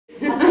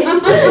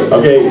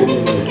Okay,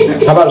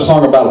 how about a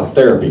song about a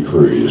therapy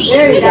cruise?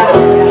 There you go.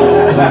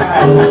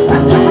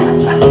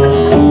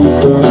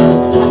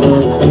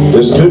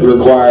 This could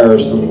require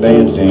some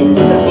dancing.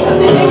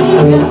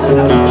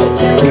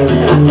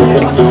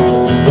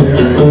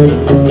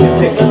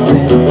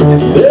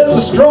 There's a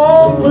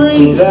strong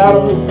breeze out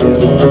of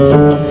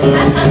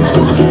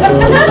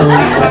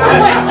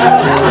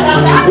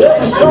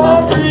There's a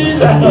strong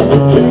breeze out of the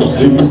coast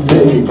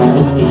today.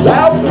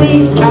 South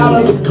breeze out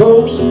of the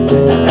coast.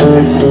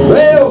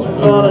 Rails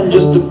running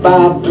just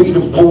about 3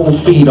 to 4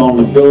 feet on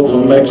the Gulf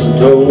of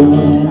Mexico.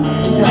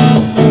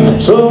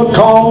 So I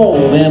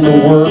called into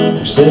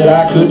work, said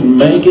I couldn't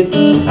make it.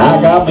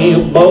 I got me a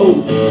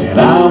boat and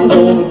I'm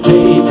gonna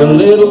take a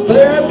little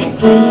therapy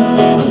cruise.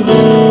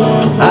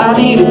 I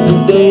need it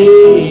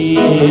today.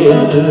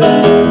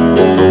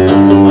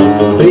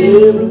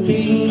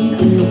 Therapy,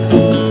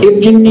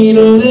 if you need a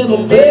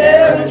little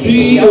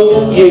therapy,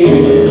 oh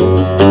yeah.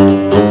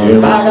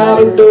 If I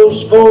got a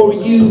dose for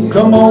you,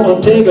 come on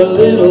and take a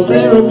little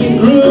therapy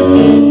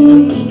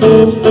cruise.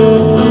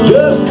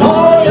 Just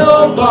call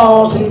your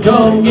boss and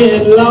come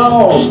get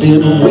lost in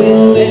the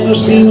wind and the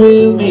sea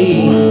with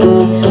me.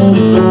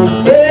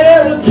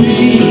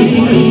 Therapy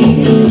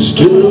is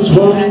just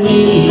what I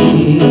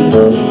need.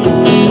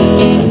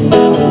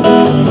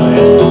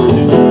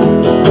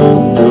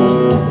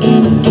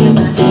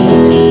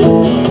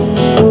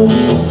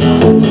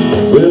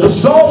 With a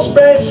salt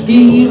spray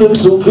feeling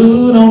so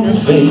good on your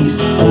face,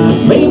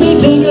 maybe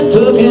take a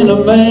tuck in a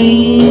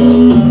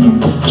Maine.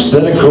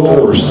 Set a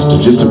course to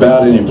just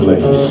about any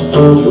place.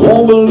 You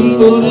won't believe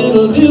what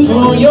it'll do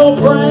for your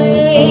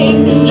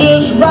brain.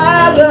 Just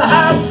ride the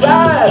high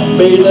side,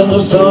 bathe in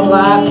the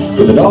sunlight,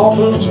 with the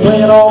dolphins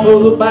playing off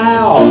of the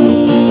bow.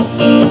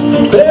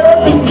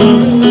 Therapy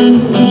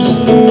cruise,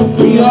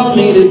 we all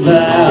need it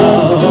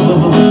now.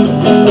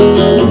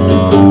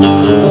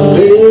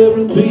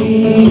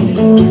 Therapy,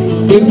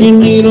 if you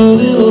need a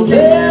little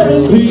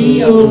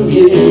therapy, oh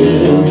yeah.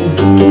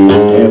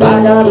 If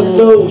I got a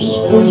dose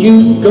for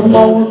you, come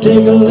on,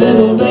 take a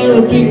little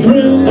therapy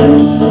cruise.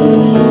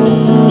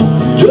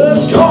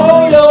 Just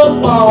call your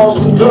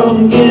boss and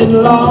come get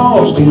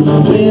lost in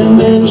the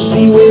wind and the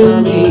sea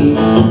with me.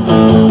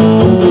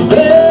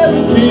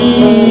 Therapy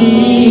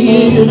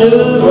is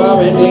just what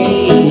we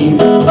need.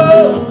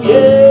 Oh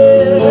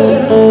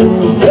yeah,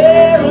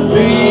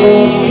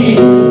 therapy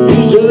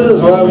is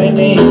just what we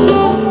need.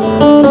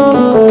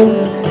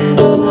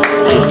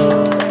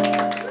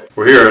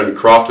 We're here in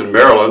Crofton,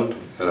 Maryland,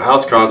 at a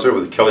house concert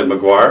with Kelly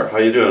McGuire. How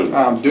you doing?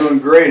 I'm doing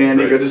great,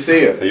 Andy. Good to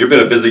see you. You've been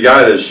a busy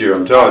guy this year,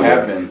 I'm telling you. I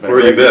have been. Where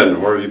have you been?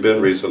 Where have you been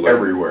recently?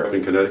 Everywhere.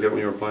 In Connecticut when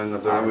you were playing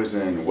up there? I was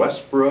in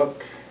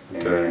Westbrook,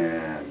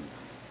 and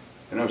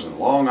I was in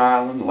Long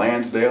Island,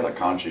 Lansdale at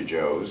Conchi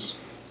Joe's.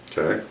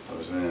 Okay. I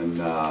was in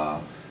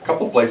a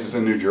couple of places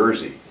in New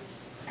Jersey.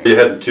 You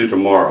headed to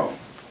tomorrow?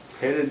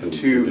 Headed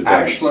to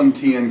Ashland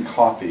Tea and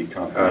Coffee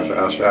Company.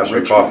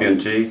 Ashland Coffee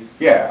and Tea?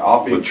 Yeah,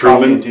 with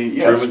Truman? Coffee and Tea.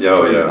 Yes, Truman?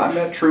 Oh, Truman. yeah. I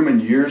met Truman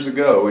years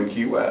ago in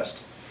Key West.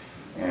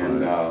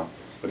 And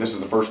but this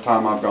is the first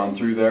time I've gone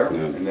through there. Yeah.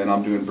 And then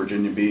I'm doing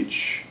Virginia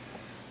Beach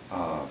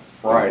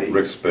Friday.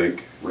 Rick's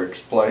Bake.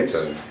 Rick's Place.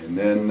 Okay. And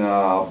then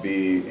I'll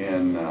be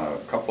in a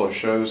couple of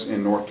shows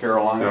in North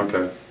Carolina.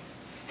 Okay.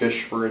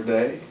 Fish for a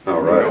day.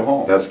 All right. Go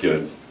home. That's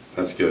good.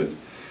 That's good.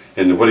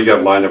 And what do you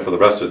got lined up for the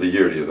rest of the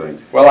year, do you think?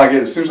 Well,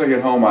 as soon as I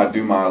get home, I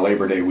do my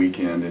Labor Day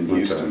weekend in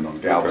Houston on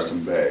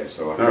Galveston Bay.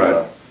 So I've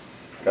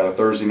got a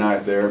Thursday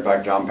night there. In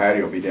fact, John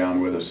Patty will be down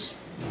with us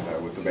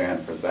with the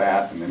band for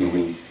that. And then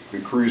we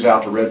cruise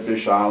out to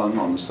Redfish Island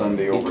on the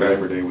Sunday over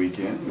Labor Day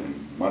weekend, and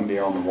Monday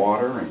on the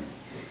water. And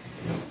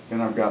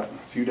then I've got a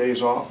few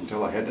days off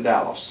until I head to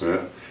Dallas.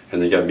 Yeah.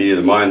 And you got Meeting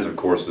of the Minds, of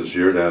course, this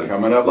year down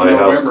coming up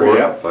Lighthouse in November. Court.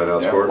 Yep.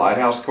 Lighthouse Court.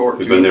 Lighthouse Court.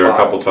 We've been there a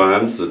couple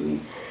times and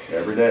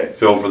every day.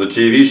 Filmed for the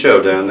TV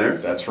show down there.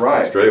 That's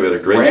right. That's great. We had a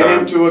great time. Ran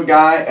into a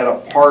guy at a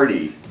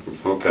party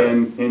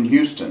in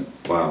Houston.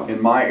 Wow.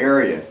 In my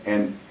area,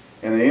 and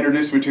they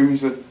introduced me to him. He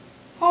said,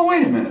 "Oh,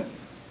 wait a minute,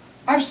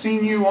 I've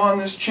seen you on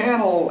this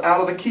channel out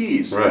of the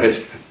Keys."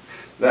 Right.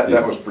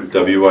 That was pretty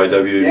cool.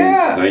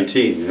 WEYW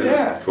 19.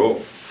 Yeah.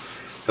 Cool.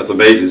 That's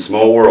amazing.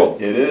 Small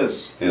world. It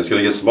is. And it's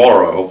going to get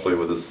smaller, hopefully,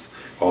 with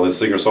all these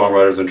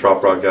singer-songwriters and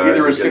Trop Rock guys.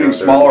 Either it's getting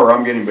smaller or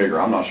I'm getting bigger.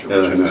 I'm not sure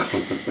which it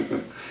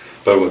is.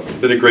 But it's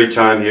been a great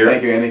time here.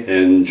 Thank you, Andy.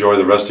 Enjoy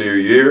the rest of your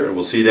year, and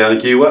we'll see you down in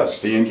Key West.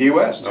 See you in Key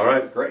West. All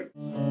right. Great.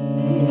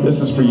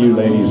 This is for you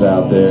ladies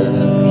out there.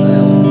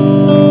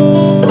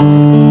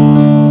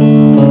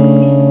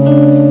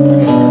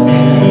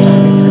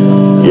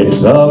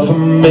 It's a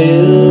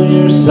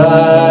familiar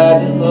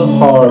sight in the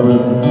harbor,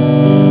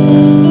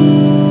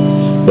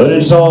 but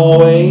it's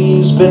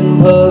always been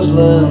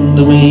puzzling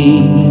to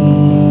me.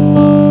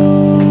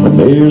 When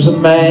there's a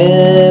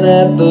man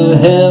at the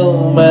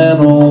helm and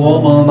a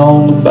woman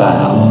on the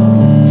bow,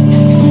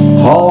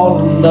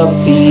 hauling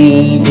up the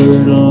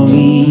anchor to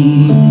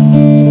leave.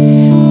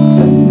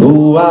 And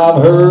though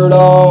I've heard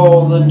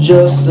all the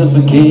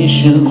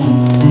justification,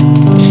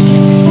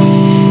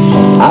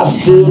 I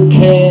still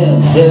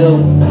can't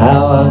help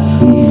how I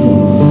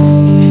feel.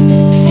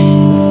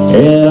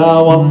 And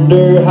I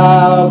wonder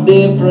how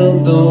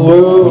different the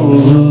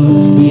world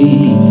would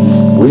be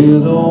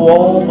with a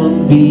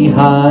woman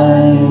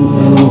behind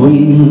the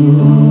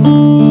wheel.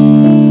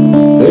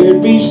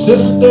 There'd be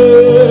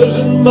sisters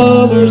and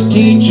mothers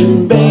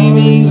teaching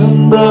babies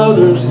and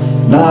brothers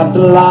not to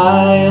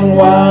lie and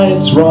why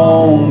it's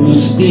wrong to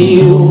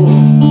steal.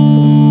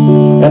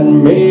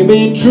 And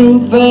maybe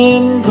truth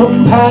and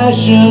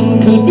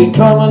compassion could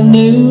become a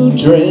new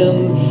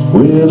trend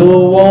with a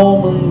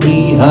woman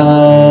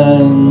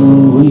behind the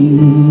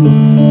wheel.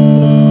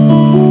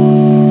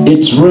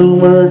 It's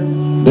rumored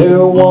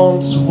there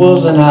once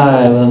was an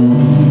island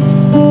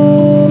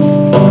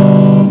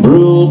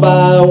ruled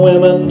by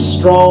women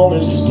strong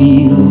as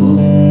steel.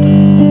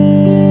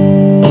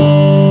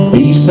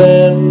 Peace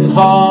and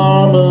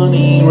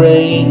harmony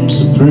reigned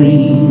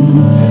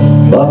supreme,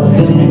 but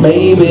then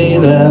maybe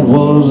that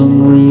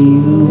wasn't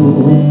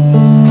real.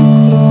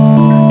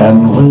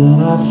 And when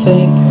I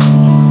think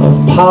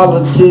of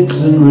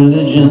politics and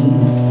religion,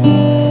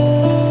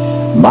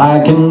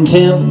 my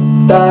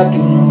contempt I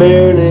can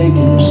barely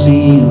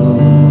conceal.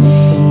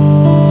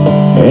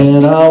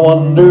 And I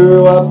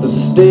wonder what the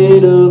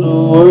state of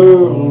the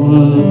world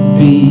would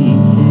be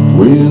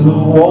with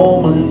a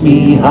woman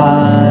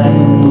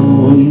behind the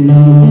wheel.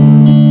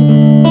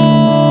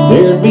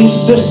 There'd be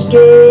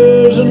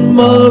sisters and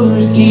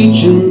mothers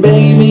teaching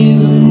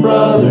babies and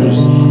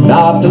brothers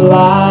not to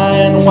lie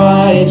and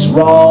why it's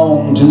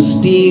wrong to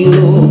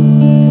steal.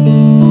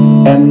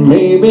 And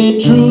maybe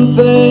truth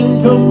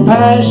and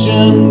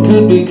compassion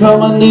could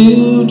become a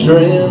new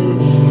trend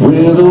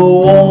with a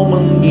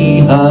woman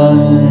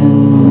behind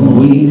the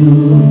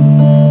wheel.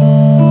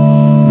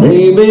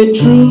 Maybe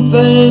truth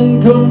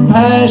and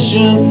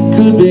compassion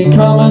could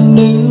become a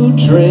new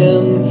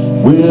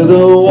trend with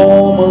a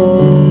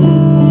woman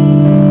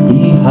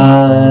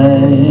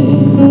behind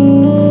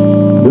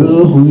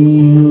the wheel.